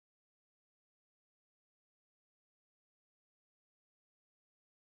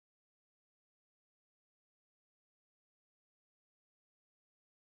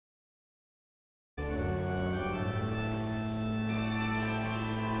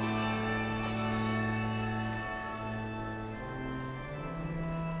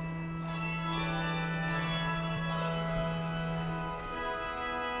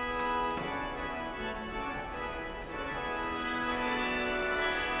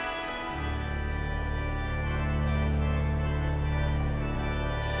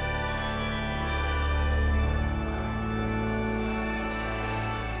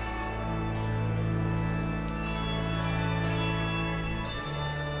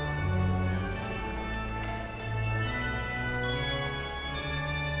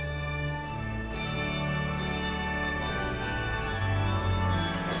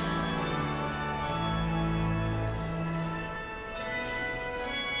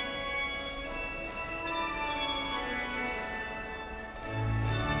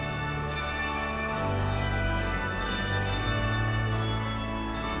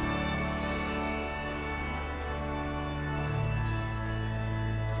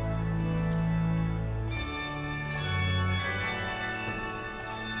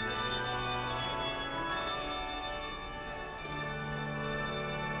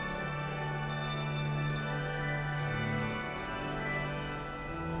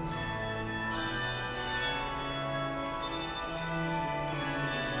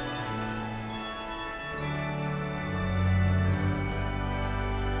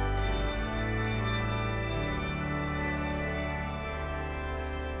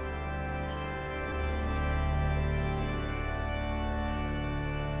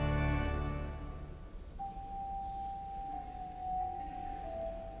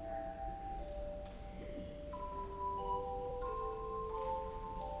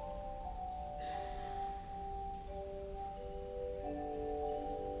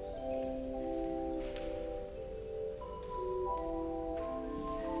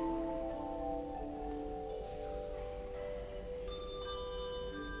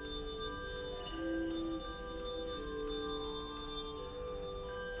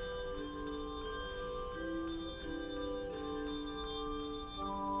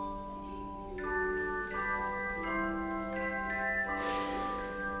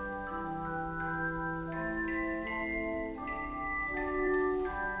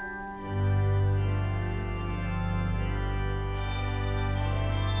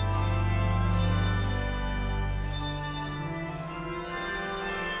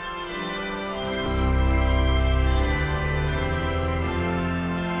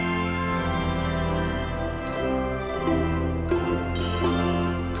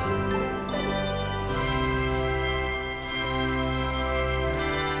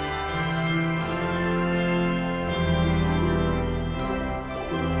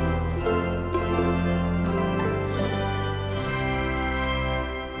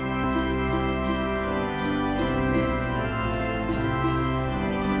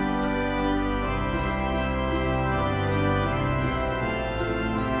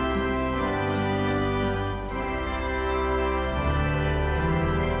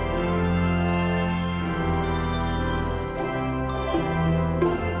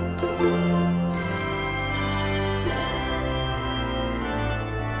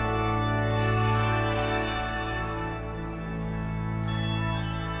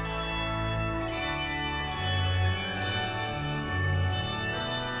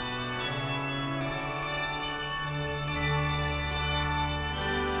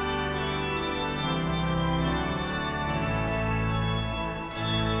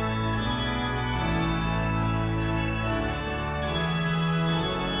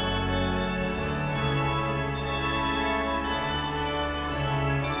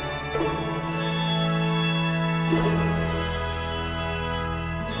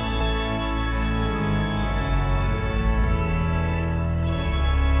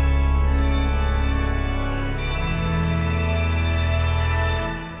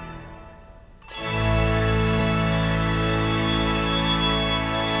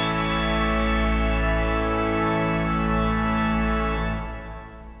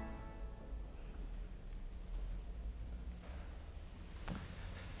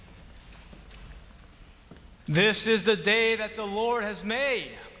This is the day that the Lord has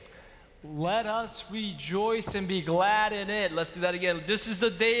made. Let us rejoice and be glad in it. Let's do that again. This is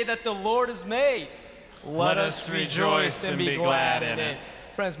the day that the Lord has made. Let us rejoice and be glad in it.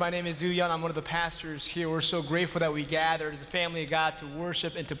 Friends, my name is Zuyan. I'm one of the pastors here. We're so grateful that we gathered as a family of God to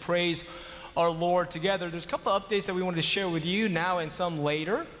worship and to praise our Lord together. There's a couple of updates that we wanted to share with you now and some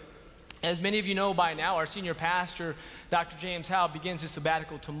later. As many of you know by now, our senior pastor, Dr. James Howe, begins his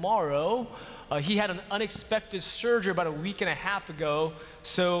sabbatical tomorrow. He had an unexpected surgery about a week and a half ago.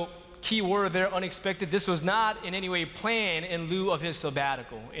 So, key word there, unexpected. This was not in any way planned in lieu of his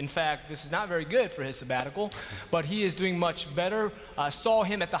sabbatical. In fact, this is not very good for his sabbatical, but he is doing much better. I saw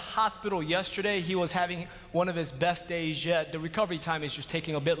him at the hospital yesterday. He was having one of his best days yet. The recovery time is just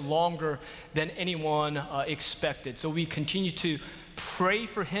taking a bit longer than anyone expected. So we continue to pray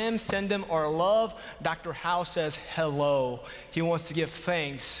for him, send him our love. Dr. Howe says hello. He wants to give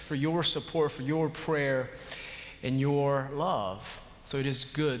thanks for your support, for your prayer, and your love. So it is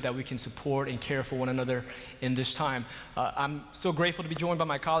good that we can support and care for one another in this time. I'm so grateful to be joined by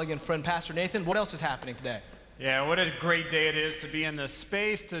my colleague and friend, Pastor Nathan. What else is happening today? Yeah, what a great day it is to be in this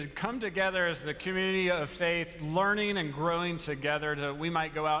space, to come together as the community of faith, learning and growing together, that we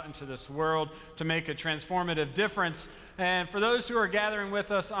might go out into this world to make a transformative difference. And for those who are gathering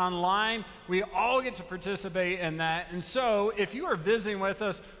with us online, we all get to participate in that. And so, if you are visiting with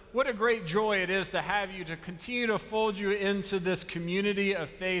us, what a great joy it is to have you, to continue to fold you into this community of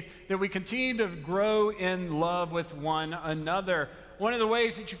faith, that we continue to grow in love with one another. One of the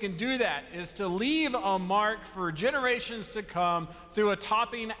ways that you can do that is to leave a mark for generations to come through a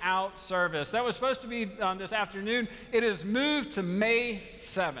topping out service. That was supposed to be this afternoon. It is moved to May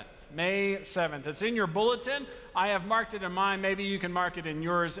 7th. May 7th. It's in your bulletin. I have marked it in mine. Maybe you can mark it in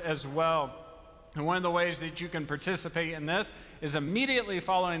yours as well. And one of the ways that you can participate in this is immediately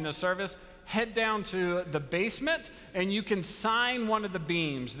following the service, head down to the basement, and you can sign one of the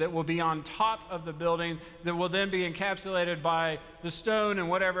beams that will be on top of the building that will then be encapsulated by the stone and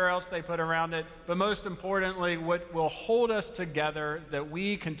whatever else they put around it. But most importantly, what will hold us together, that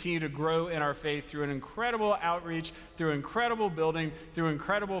we continue to grow in our faith through an incredible outreach, through incredible building, through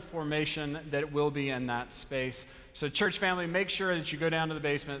incredible formation that will be in that space. So church family, make sure that you go down to the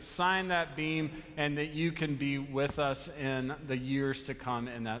basement, sign that beam, and that you can be with us in the years to come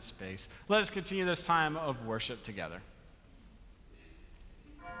in that space. Let us continue this time of worship together.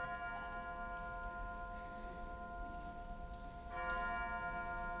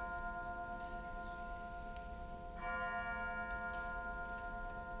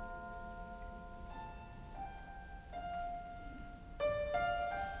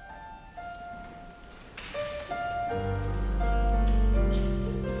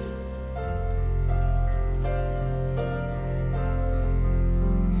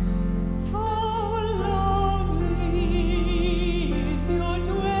 How lovely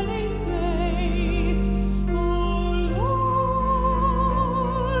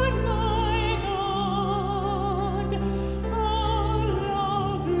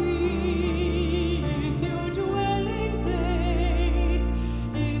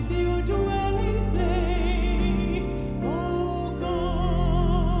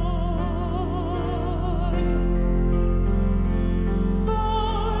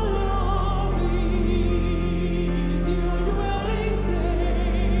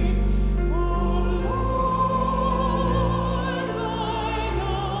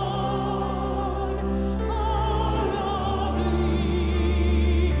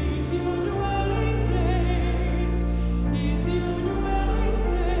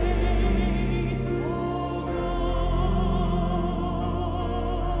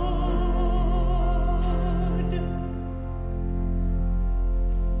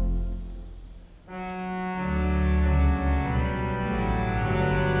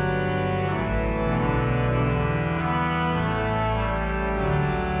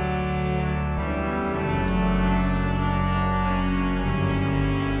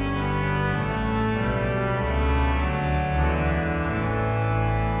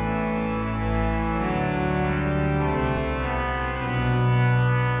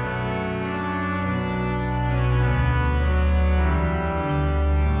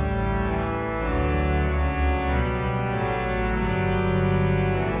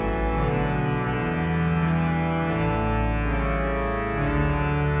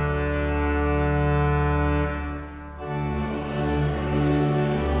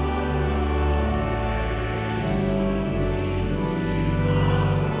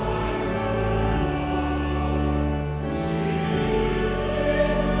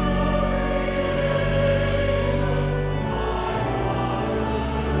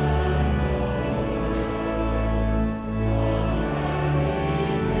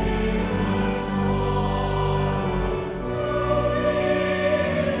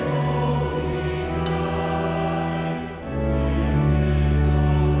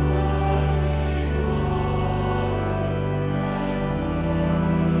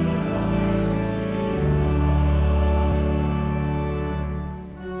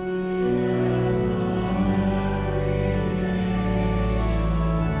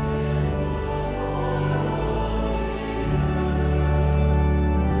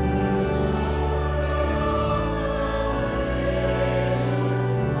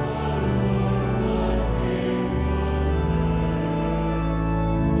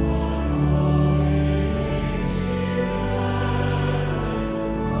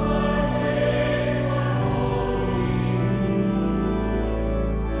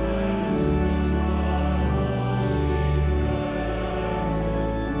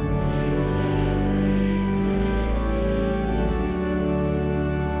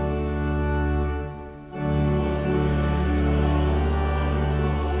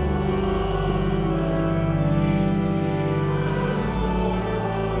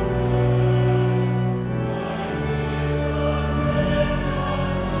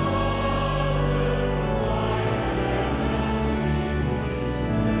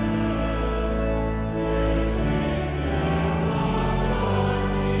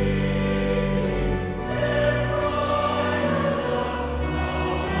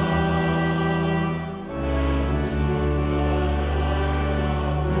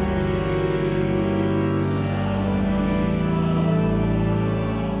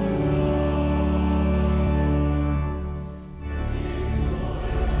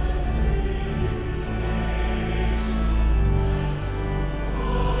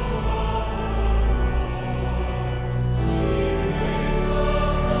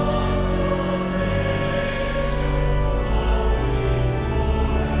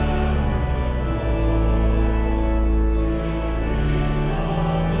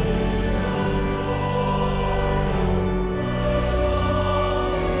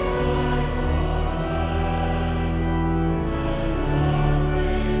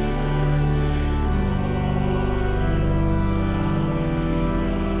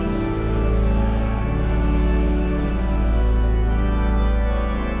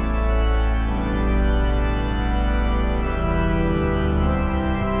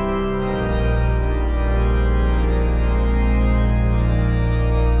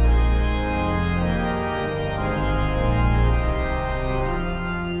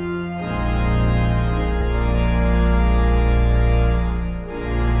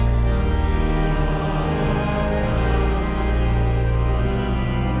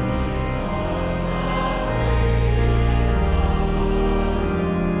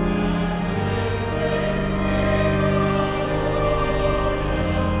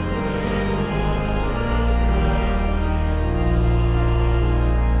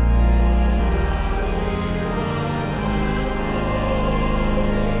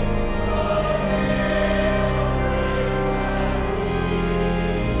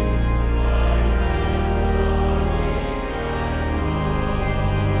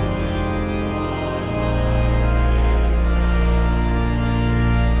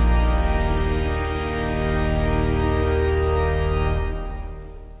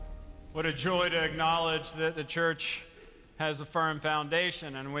joy to acknowledge that the church has a firm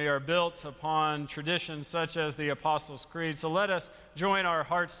foundation and we are built upon traditions such as the Apostles' Creed. So let us join our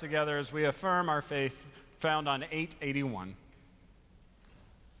hearts together as we affirm our faith found on 881.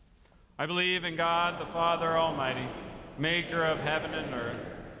 I believe in God, the Father Almighty, maker of heaven and earth,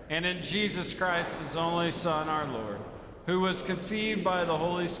 and in Jesus Christ, his only Son, our Lord, who was conceived by the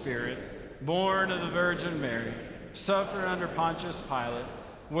Holy Spirit, born of the Virgin Mary, suffered under Pontius Pilate,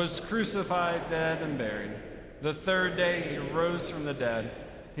 was crucified, dead, and buried. The third day he rose from the dead.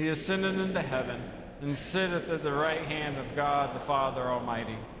 He ascended into heaven and sitteth at the right hand of God the Father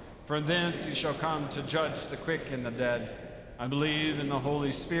Almighty. From thence he shall come to judge the quick and the dead. I believe in the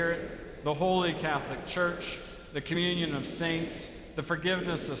Holy Spirit, the holy Catholic Church, the communion of saints, the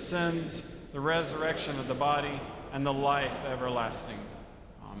forgiveness of sins, the resurrection of the body, and the life everlasting.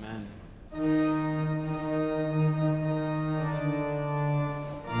 Amen.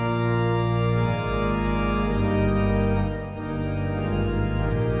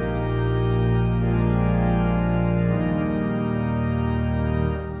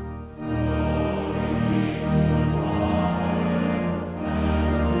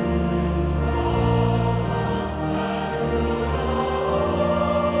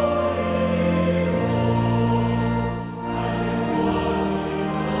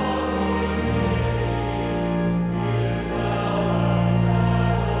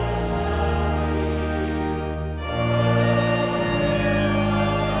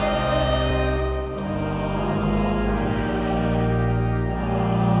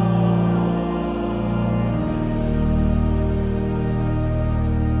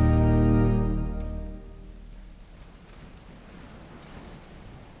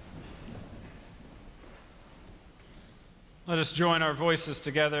 Let us join our voices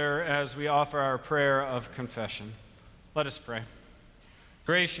together as we offer our prayer of confession. Let us pray.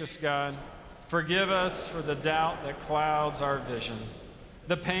 Gracious God, forgive us for the doubt that clouds our vision,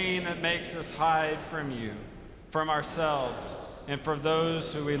 the pain that makes us hide from you, from ourselves, and from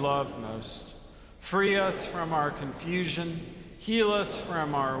those who we love most. Free us from our confusion, heal us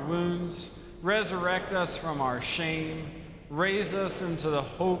from our wounds, resurrect us from our shame, raise us into the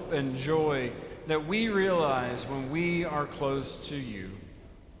hope and joy that we realize when we are close to you.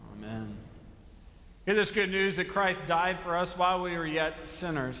 Amen. Hear this good news that Christ died for us while we were yet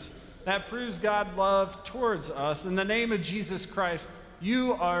sinners. That proves God's love towards us. In the name of Jesus Christ,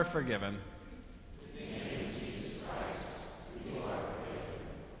 you are forgiven. In the name of Jesus Christ, you are forgiven.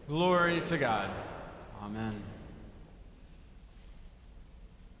 Glory to God. Amen.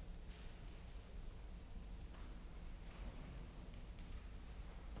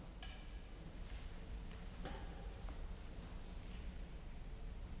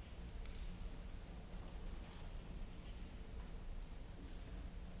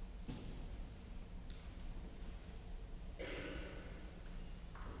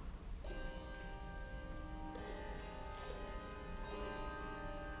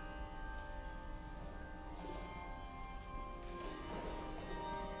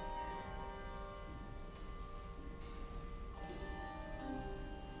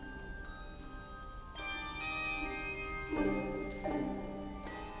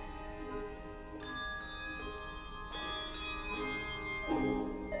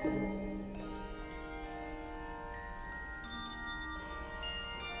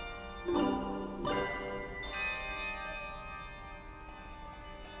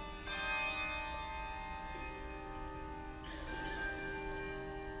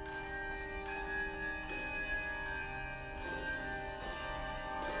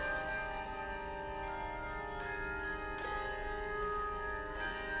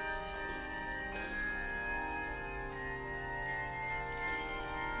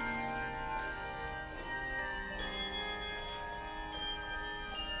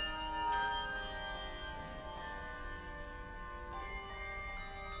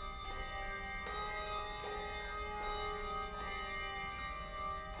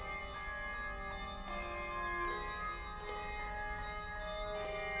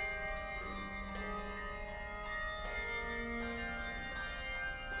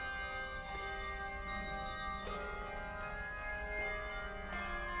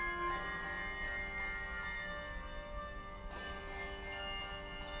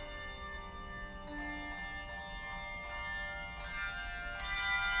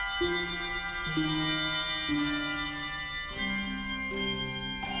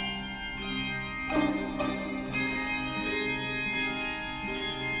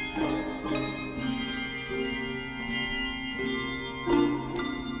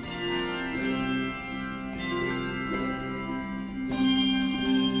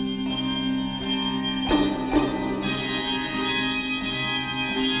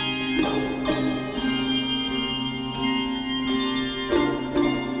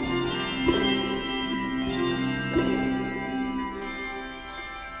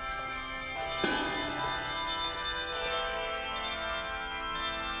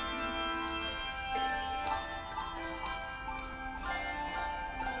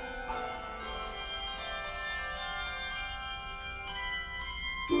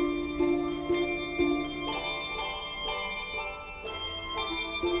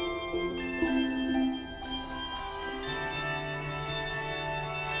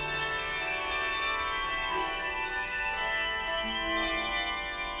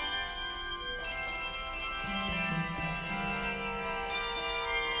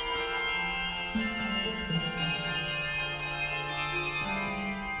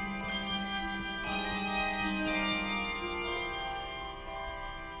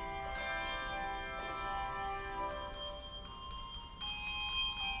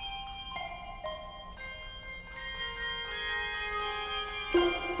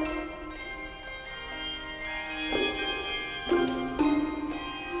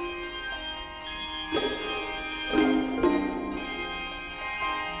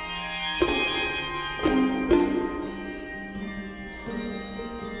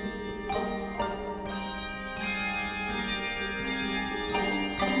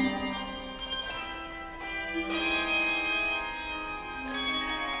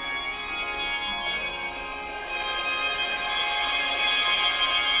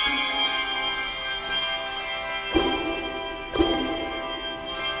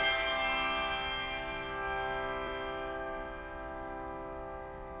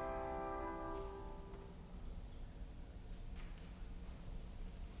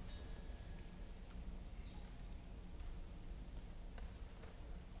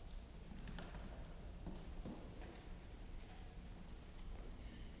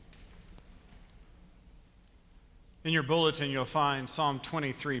 In your bulletin, you'll find Psalm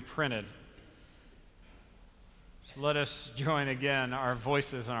 23 printed. So let us join again our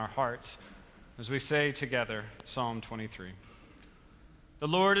voices and our hearts as we say together Psalm 23. The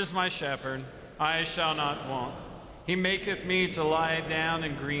Lord is my shepherd, I shall not want. He maketh me to lie down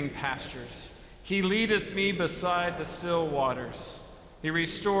in green pastures. He leadeth me beside the still waters. He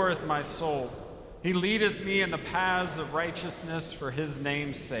restoreth my soul. He leadeth me in the paths of righteousness for his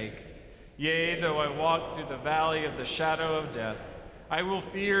name's sake. Yea, though I walk through the valley of the shadow of death, I will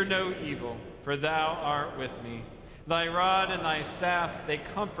fear no evil, for thou art with me. Thy rod and thy staff, they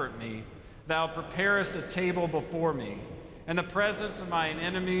comfort me. Thou preparest a table before me. In the presence of mine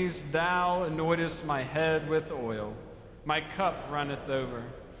enemies, thou anointest my head with oil. My cup runneth over.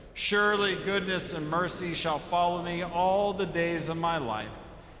 Surely goodness and mercy shall follow me all the days of my life,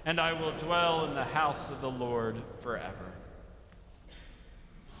 and I will dwell in the house of the Lord forever.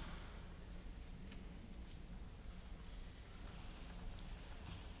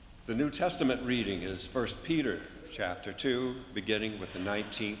 The New Testament reading is 1 Peter chapter 2, beginning with the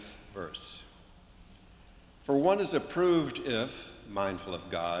 19th verse. For one is approved if, mindful of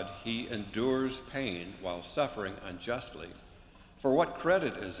God, he endures pain while suffering unjustly. For what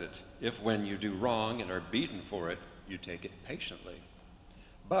credit is it if when you do wrong and are beaten for it, you take it patiently?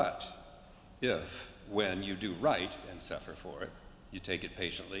 But if when you do right and suffer for it, you take it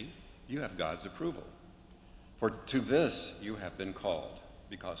patiently, you have God's approval. For to this you have been called,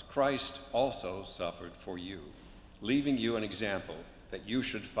 because Christ also suffered for you, leaving you an example that you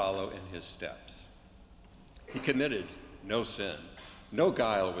should follow in his steps. He committed no sin. No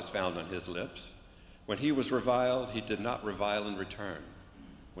guile was found on his lips. When he was reviled, he did not revile in return.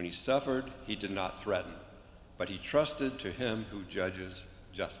 When he suffered, he did not threaten, but he trusted to him who judges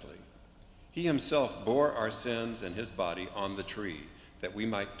justly. He himself bore our sins in his body on the tree, that we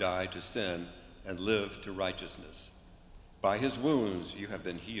might die to sin and live to righteousness. By his wounds you have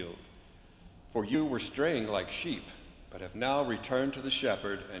been healed. For you were straying like sheep, but have now returned to the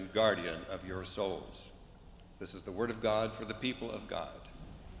shepherd and guardian of your souls. This is the word of God for the people of God.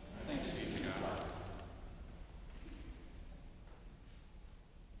 Thanks be to God.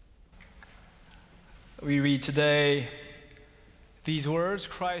 We read today these words,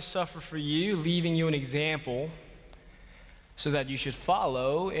 Christ suffered for you, leaving you an example so that you should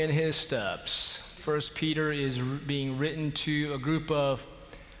follow in his steps. 1 Peter is being written to a group of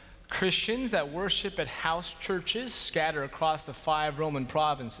Christians that worship at house churches scattered across the 5 Roman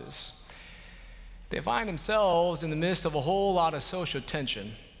provinces. They find themselves in the midst of a whole lot of social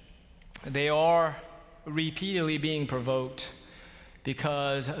tension. They are repeatedly being provoked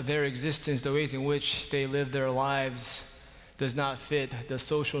because their existence, the ways in which they live their lives, does not fit the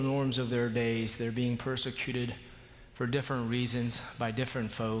social norms of their days. They're being persecuted for different reasons by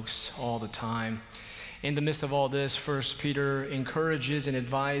different folks all the time. In the midst of all this, 1 Peter encourages and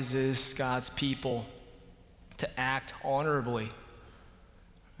advises God's people to act honorably,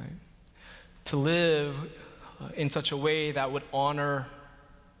 right? To live in such a way that would honor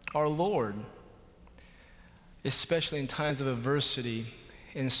our Lord, especially in times of adversity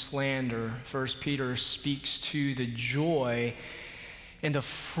and slander. 1 Peter speaks to the joy and the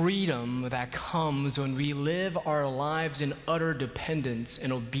freedom that comes when we live our lives in utter dependence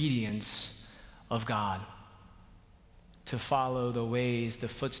and obedience of God, to follow the ways, the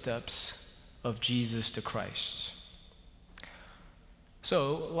footsteps of Jesus the Christ.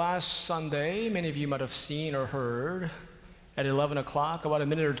 So last Sunday, many of you might have seen or heard at 11 o'clock, about a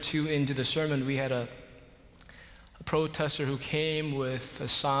minute or two into the sermon, we had a protester who came with a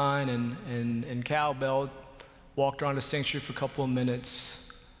sign and cowbell, walked around the sanctuary for a couple of minutes,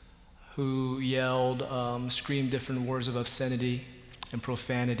 who yelled, screamed different words of obscenity and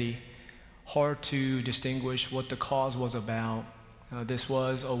profanity. Hard to distinguish what the cause was about. This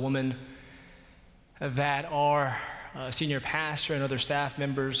was a woman that our senior pastor and other staff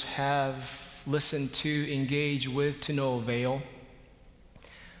members have listened to, engage with to no avail.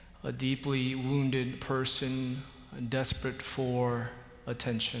 A deeply wounded person, desperate for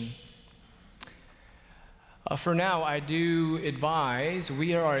attention. For now, I do advise,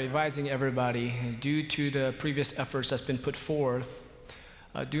 we are advising everybody, due to the previous efforts that's been put forth,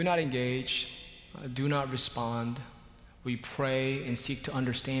 do not engage, do not respond. We pray and seek to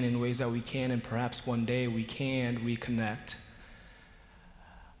understand in ways that we can, and perhaps one day we can reconnect.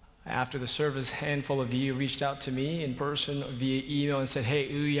 After the service, a handful of you reached out to me in person via email and said, hey,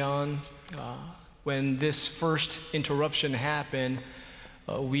 Uyan, when this first interruption happened,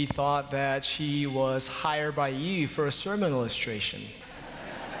 we thought that she was hired by you for a sermon illustration.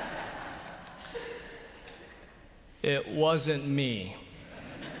 It wasn't me.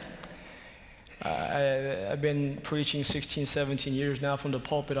 I've been preaching 16, 17 years now from the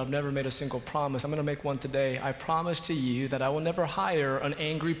pulpit. I've never made a single promise. I'm going to make one today. I promise to you that I will never hire an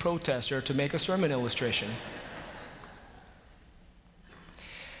angry protester to make a sermon illustration.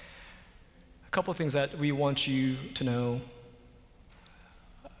 A couple of things that we want you to know.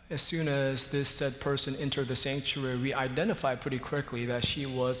 As soon as this said person entered the sanctuary, we identified pretty quickly that she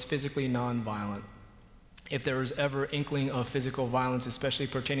was physically nonviolent. If there was ever inkling of physical violence, especially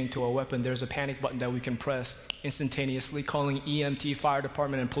pertaining to a weapon, there's a panic button that we can press instantaneously, calling EMT, fire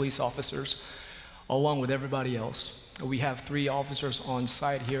department, and police officers, along with everybody else. We have 3 officers on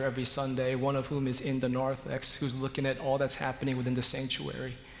site here every Sunday, one of whom is in the narthex, who's looking at all that's happening within the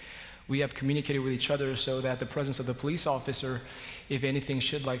sanctuary. We have communicated with each other so that the presence of the police officer, if anything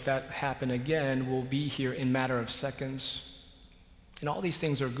should like that happen again, will be here in a matter of seconds. And all these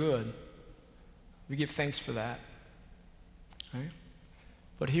things are good. We give thanks for that, right?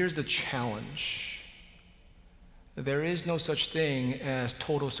 But here's the challenge. There is no such thing as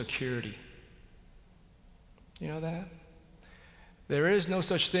total security. You know that? There is no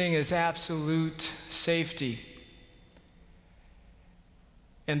such thing as absolute safety.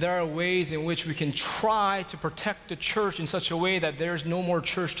 And there are ways in which we can try to protect the church in such a way that there's no more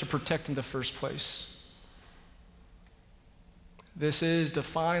church to protect in the first place. This is the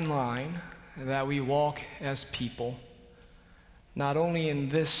fine line that we walk as people, not only in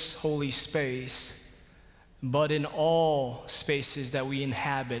this holy space, but in all spaces that we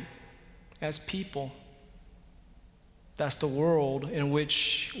inhabit as people. That's the world in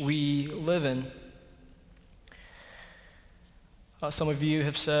which we live in. Some of you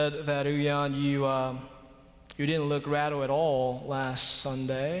have said that, Uyan, you didn't look rattled at all last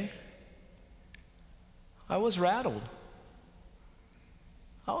Sunday. I was rattled.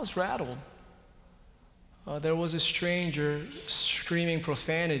 There was a stranger screaming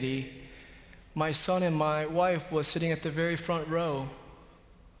profanity. My son and my wife was sitting at the very front row,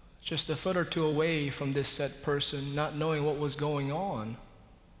 just a foot or two away from this said person, not knowing what was going on.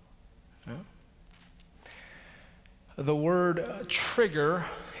 Yeah? The word trigger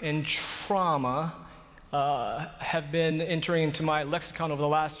and trauma have been entering into my lexicon over the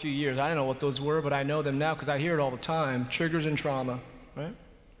last few years. I don't know what those were, but I know them now because I hear it all the time. Triggers and trauma, right?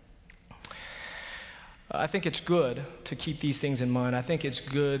 I think it's good to keep these things in mind. I think it's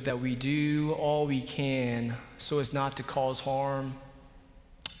good that we do all we can so as not to cause harm,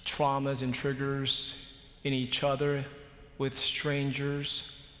 traumas and triggers in each other, with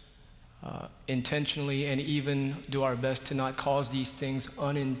strangers, intentionally, and even do our best to not cause these things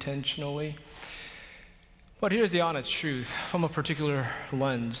unintentionally. But here's the honest truth from a particular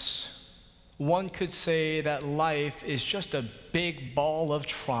lens. One could say that life is just a big ball of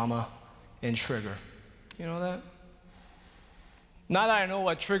trauma and trigger. You know that? Now that I know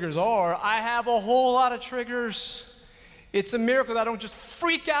what triggers are, I have a whole lot of triggers. It's a miracle that I don't just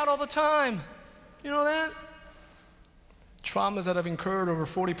freak out all the time. You know that? Traumas that I've incurred over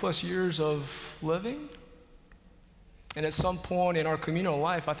 40 plus years of living. And at some point in our communal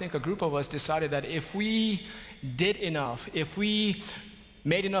life, I think a group of us decided that if we did enough, if we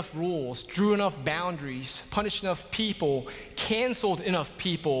made enough rules, drew enough boundaries, punished enough people, canceled enough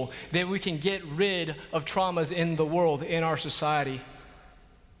people, then we can get rid of traumas in the world, in our society.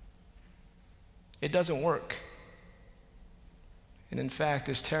 It doesn't work. And in fact,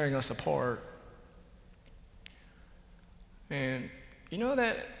 it's tearing us apart. And you know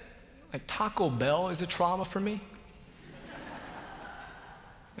that, like, Taco Bell is a trauma for me?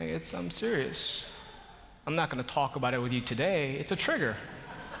 I'm serious. I'm not going to talk about it with you today. It's a trigger.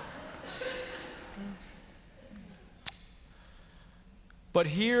 But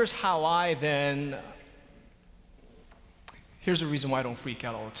here's the reason why I don't freak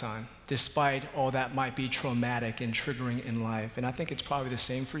out all the time, despite all that might be traumatic and triggering in life. And I think it's probably the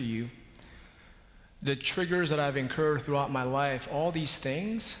same for you. The triggers that I've incurred throughout my life, all these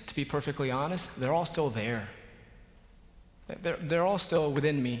things, to be perfectly honest, they're all still there. They're all still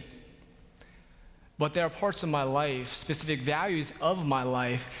within me. But there are parts of my life, specific values of my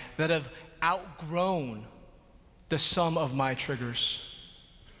life, that have outgrown the sum of my triggers.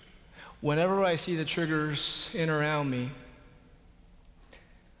 Whenever I see the triggers in around me,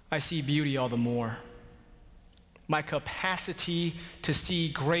 I see beauty all the more. My capacity to see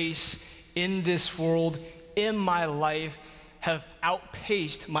grace in this world, in my life, have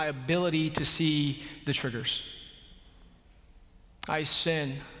outpaced my ability to see the triggers. I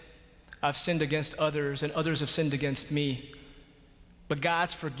sin. I've sinned against others, and others have sinned against me. But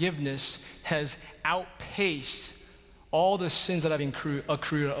God's forgiveness has outpaced all the sins that I've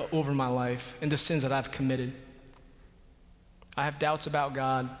accrued over my life and the sins that I've committed. I have doubts about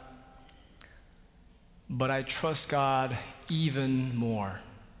God. but I trust God even more.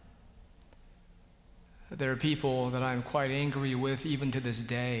 There are people that I'm quite angry with even to this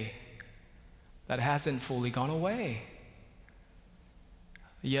day that hasn't fully gone away.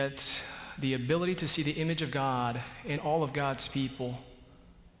 Yet, the ability to see the image of God in all of God's people,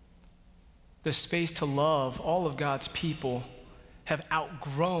 the space to love all of God's people, have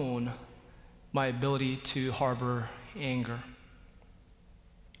outgrown my ability to harbor anger.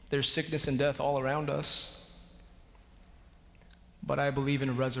 There's sickness and death all around us, but I believe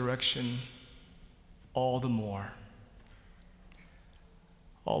in resurrection all the more.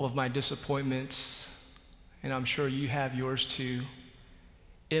 All of my disappointments, and I'm sure you have yours too,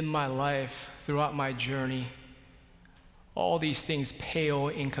 in my life, throughout my journey, all these things pale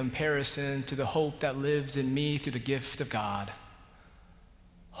in comparison to the hope that lives in me through the gift of God.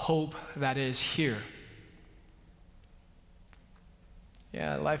 Hope that is here.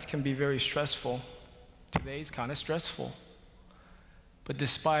 Yeah, life can be very stressful. Today's kind of stressful. But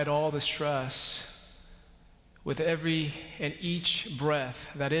despite all the stress, with every and each breath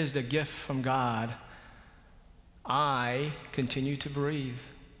that is a gift from God, I continue to breathe.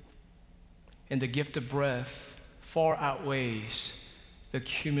 And the gift of breath far outweighs the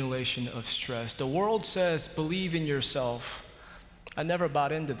accumulation of stress. The world says, believe in yourself. I never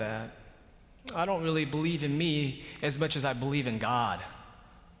bought into that. I don't really believe in me as much as I believe in God.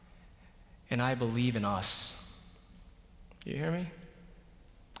 And I believe in us. You hear me?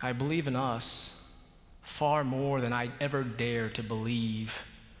 I believe in us far more than I ever dare to believe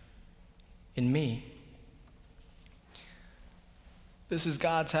in me. This is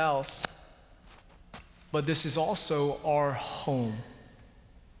God's house, but this is also our home.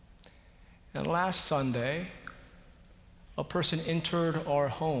 And last Sunday, a person entered our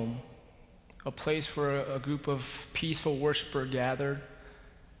home, a place where a group of peaceful worshipers gathered,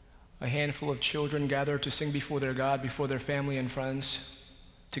 a handful of children gathered to sing before their God, before their family and friends,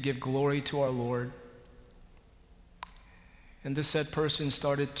 to give glory to our Lord. And this said person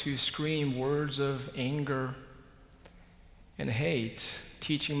started to scream words of anger and hate,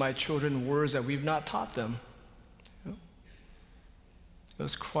 teaching my children words that we've not taught them. It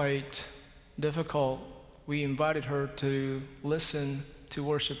was quite difficult. We invited her to listen to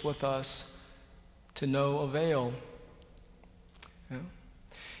worship with us, to no avail.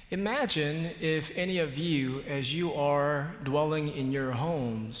 Imagine if any of you, as you are dwelling in your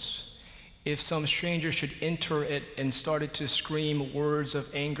homes, if some stranger should enter it and started to scream words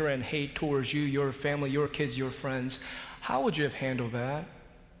of anger and hate towards you, your family, your kids, your friends, how would you have handled that?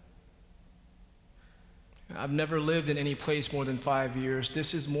 I've never lived in any place more than 5 years.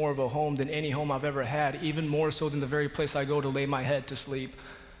 This is more of a home than any home I've ever had, even more so than the very place I go to lay my head to sleep.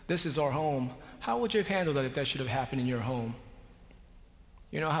 This is our home. How would you have handled that if that should have happened in your home?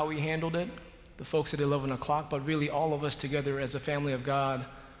 You know how we handled it? The folks at 11 o'clock, but really all of us together as a family of God.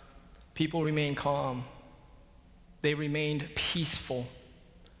 People remained calm. They remained peaceful.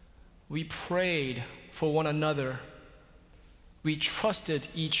 We prayed for one another. We trusted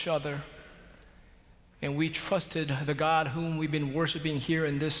each other. And we trusted the God whom we've been worshiping here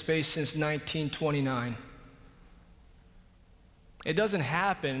in this space since 1929. It doesn't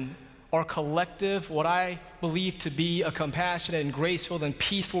happen. Our collective, what I believe to be a compassionate and graceful and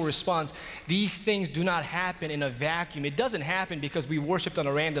peaceful response, these things do not happen in a vacuum. It doesn't happen because we worshiped on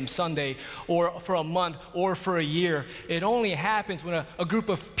a random Sunday or for a month or for a year. It only happens when a group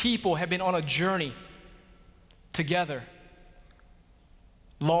of people have been on a journey together.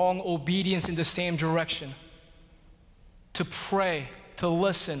 Long obedience in the same direction. To pray, to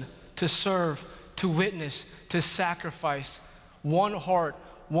listen, to serve, to witness, to sacrifice. One heart,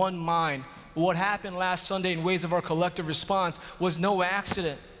 one mind. What happened last Sunday in ways of our collective response was no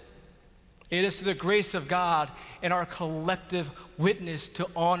accident. It is to the grace of God and our collective witness to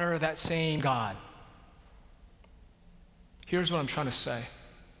honor that same God. Here's what I'm trying to say.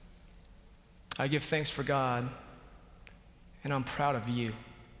 I give thanks for God, and I'm proud of you.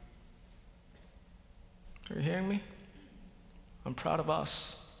 Are you hearing me? I'm proud of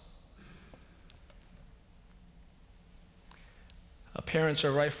us. Parents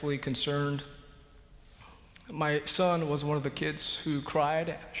are rightfully concerned. My son was one of the kids who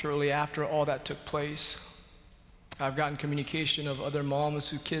cried shortly after all that took place. I've gotten communication of other moms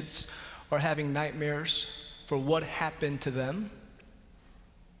whose kids are having nightmares for what happened to them.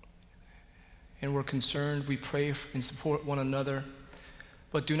 And we're concerned. We pray and support one another.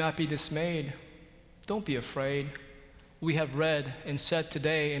 But do not be dismayed. Don't be afraid. We have read and said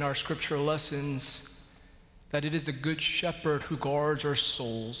today in our scriptural lessons that it is the good shepherd who guards our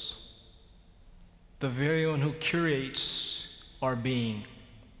souls, the very one who curates our being.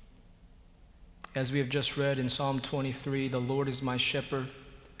 As we have just read in Psalm 23, the Lord is my shepherd.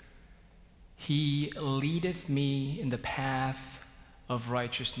 He leadeth me in the path of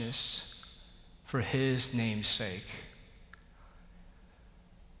righteousness for his name's sake.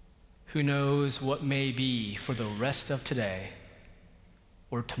 Who knows what may be for the rest of today,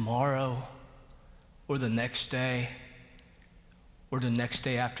 or tomorrow, or the next day, or the next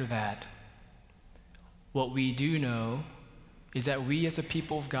day after that. What we do know is that we as a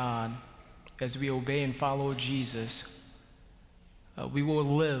people of God, as we obey and follow Jesus, we will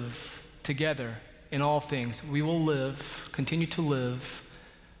live together in all things. We will continue to live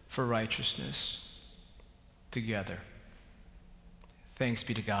for righteousness together. Thanks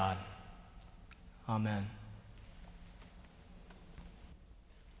be to God. Amen.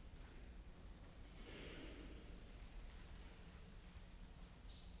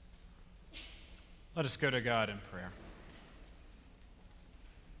 Let us go to God in prayer.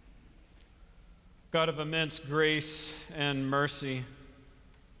 God of immense grace and mercy,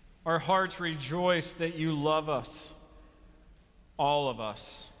 our hearts rejoice that you love us, all of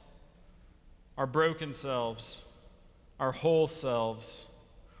us, our broken selves, our whole selves,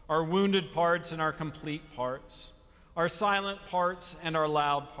 our wounded parts and our complete parts, our silent parts and our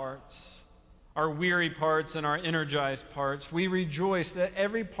loud parts, our weary parts and our energized parts. We rejoice that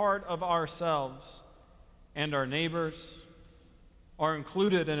every part of ourselves and our neighbors are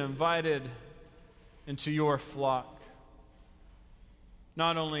included and invited into your flock.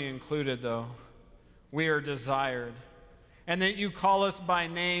 Not only included, though, we are desired, and that you call us by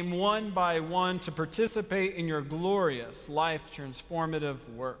name one by one to participate in your glorious, life-transformative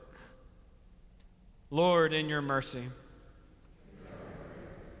work. Lord, in your mercy,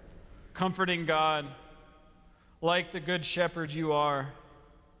 comforting God, like the good shepherd you are,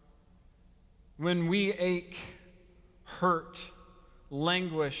 when we ache, hurt,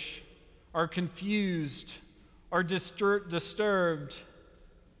 languish, are confused, are disturbed,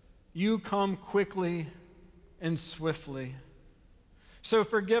 you come quickly and swiftly. So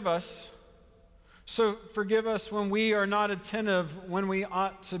forgive us. So forgive us when we are not attentive when we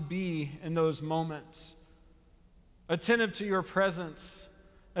ought to be in those moments. Attentive to your presence,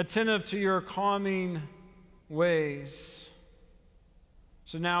 attentive to your calming ways.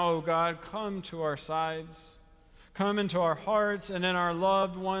 So now, O God, come to our sides. Come into our hearts and in our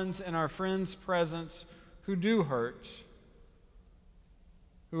loved ones and our friends' presence who do hurt,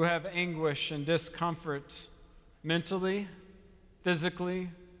 who have anguish and discomfort mentally, physically,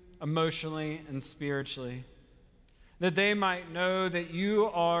 emotionally, and spiritually, that they might know that you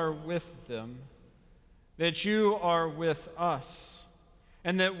are with them, that you are with us,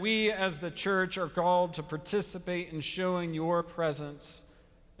 and that we as the church are called to participate in showing your presence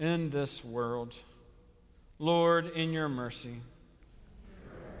in this world. Lord, in your mercy.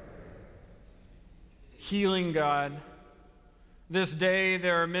 Healing God, this day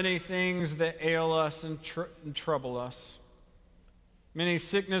there are many things that ail us and trouble us. Many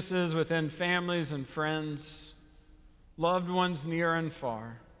sicknesses within families and friends, loved ones near and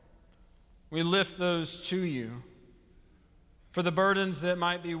far. We lift those to you. For the burdens that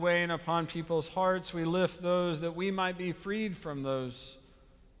might be weighing upon people's hearts, we lift those that we might be freed from those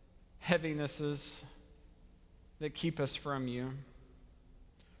heavinesses that keep us from you.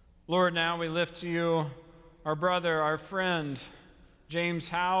 Lord, now we lift to you our brother, our friend, James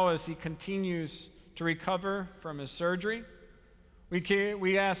Howe, as he continues to recover from his surgery.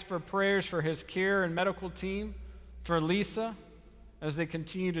 We ask for prayers for his care and medical team, for Lisa, as they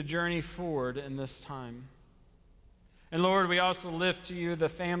continue to journey forward in this time. And Lord, we also lift to you the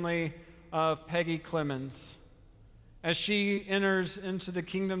family of Peggy Clemens. As she enters into the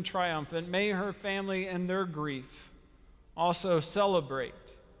kingdom triumphant, may her family and their grief also celebrate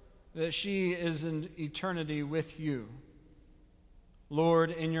that she is in eternity with you. Lord,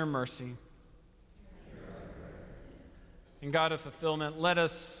 in your mercy. And God of fulfillment, let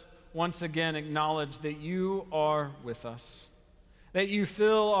us once again acknowledge that you are with us, that you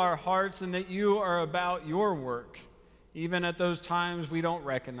fill our hearts, and that you are about your work, even at those times we don't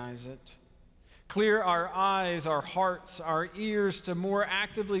recognize it. Clear our eyes, our hearts, our ears to more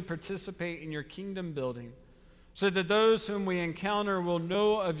actively participate in your kingdom building, so that those whom we encounter will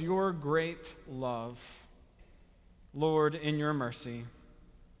know of your great love. Lord, in your mercy.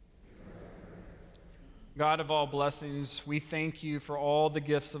 God of all blessings, we thank you for all the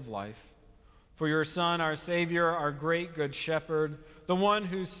gifts of life, for your Son, our Savior, our great good shepherd, the one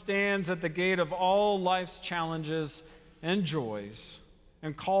who stands at the gate of all life's challenges and joys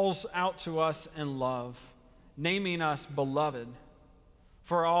and calls out to us in love, naming us beloved.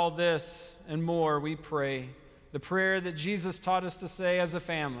 For all this and more, we pray the prayer that Jesus taught us to say as a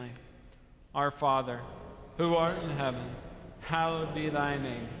family: Our Father, who art in heaven, hallowed be thy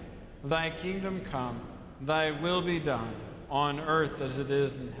name. Thy kingdom come, thy will be done, on earth as it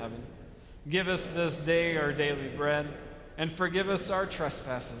is in heaven. Give us this day our daily bread, and forgive us our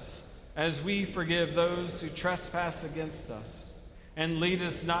trespasses, as we forgive those who trespass against us. And lead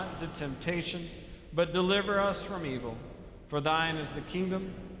us not into temptation, but deliver us from evil. For thine is the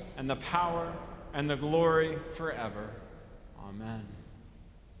kingdom, and the power, and the glory forever. Amen.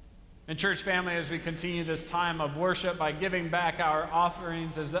 And church family, as we continue this time of worship by giving back our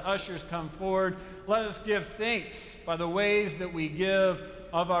offerings, as the ushers come forward, let us give thanks by the ways that we give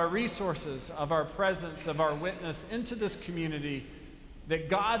of our resources, of our presence, of our witness into this community, that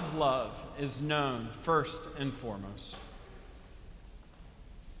God's love is known first and foremost.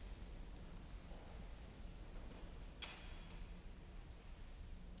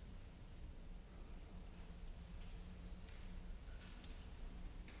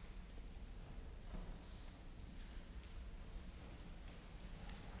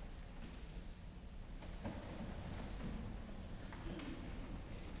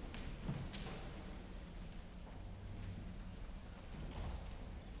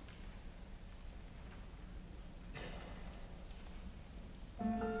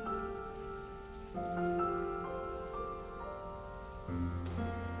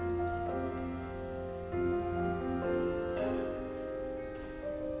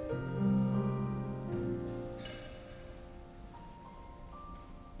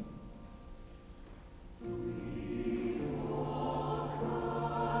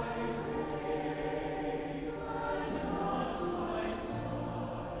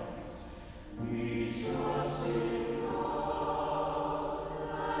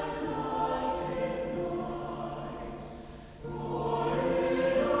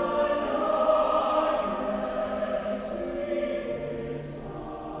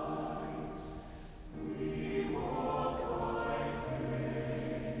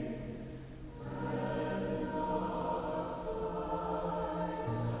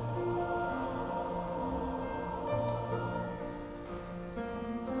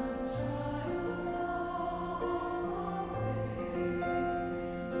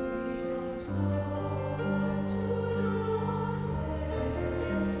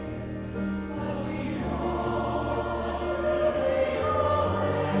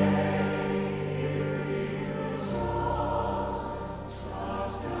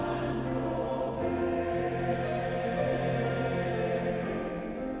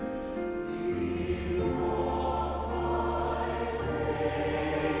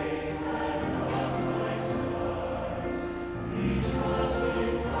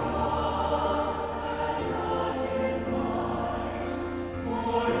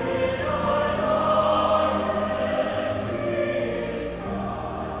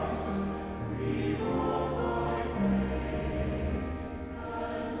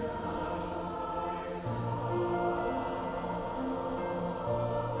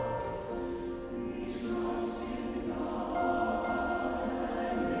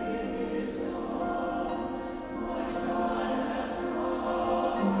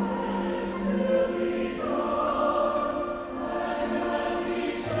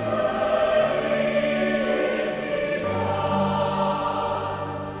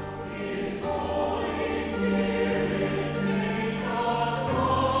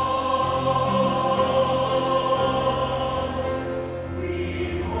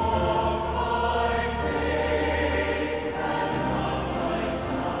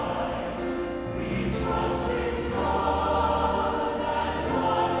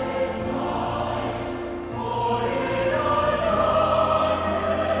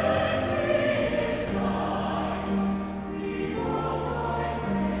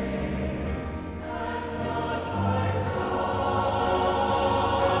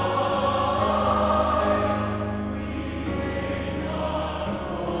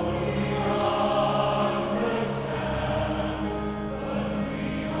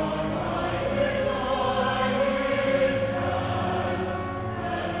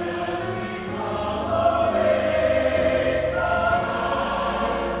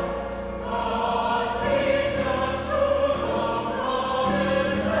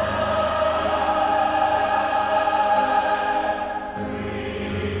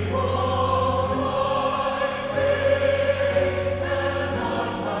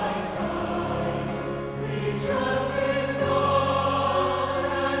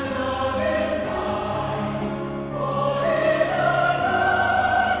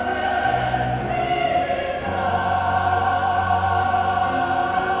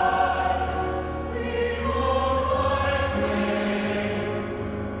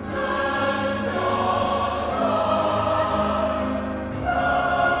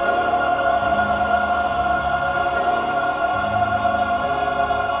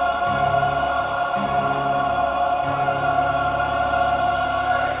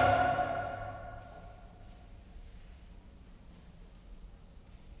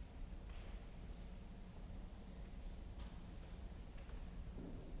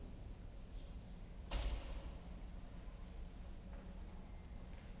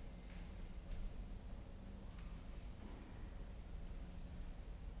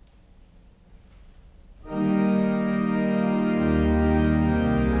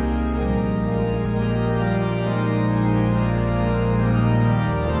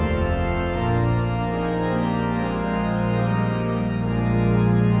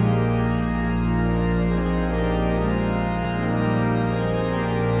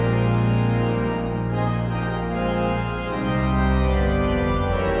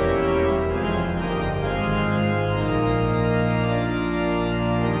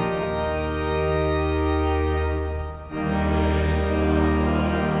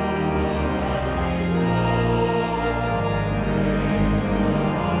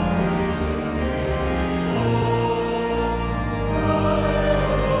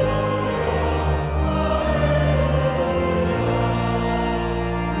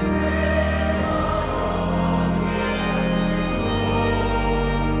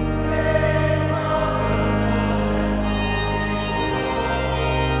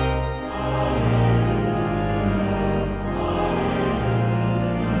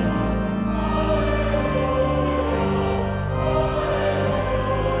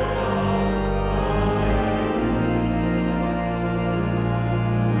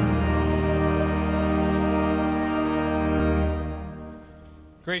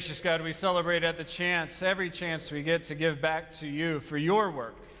 Gracious God, we celebrate at every chance we get to give back to you for your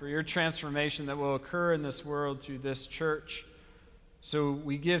work, for your transformation that will occur in this world through this church. So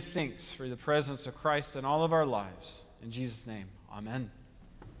we give thanks for the presence of Christ in all of our lives. In Jesus' name, amen.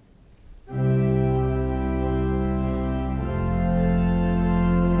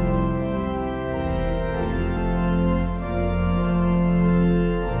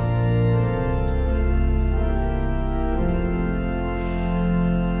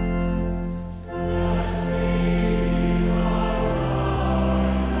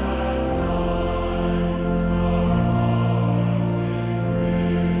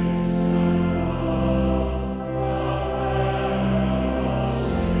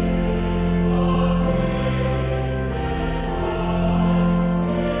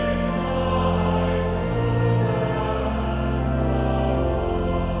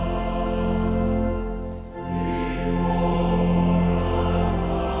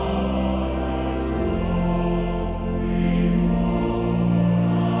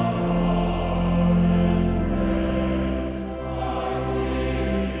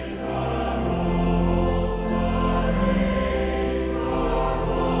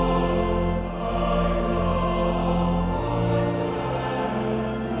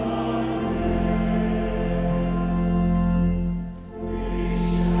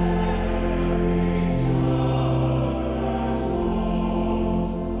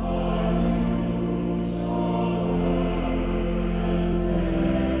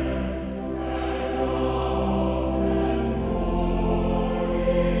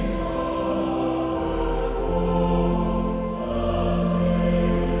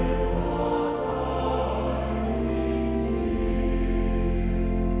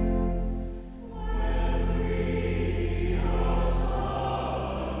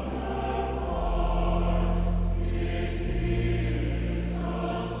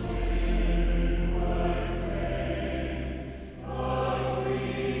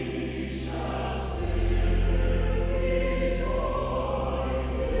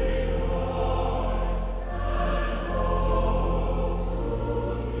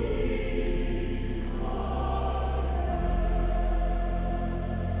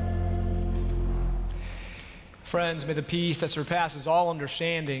 Friends, may the peace that surpasses all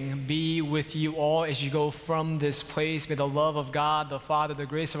understanding be with you all as you go from this place. May the love of God, the Father, the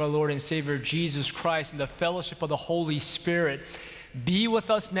grace of our Lord and Savior Jesus Christ, and the fellowship of the Holy Spirit be with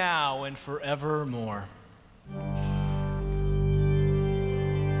us now and forevermore.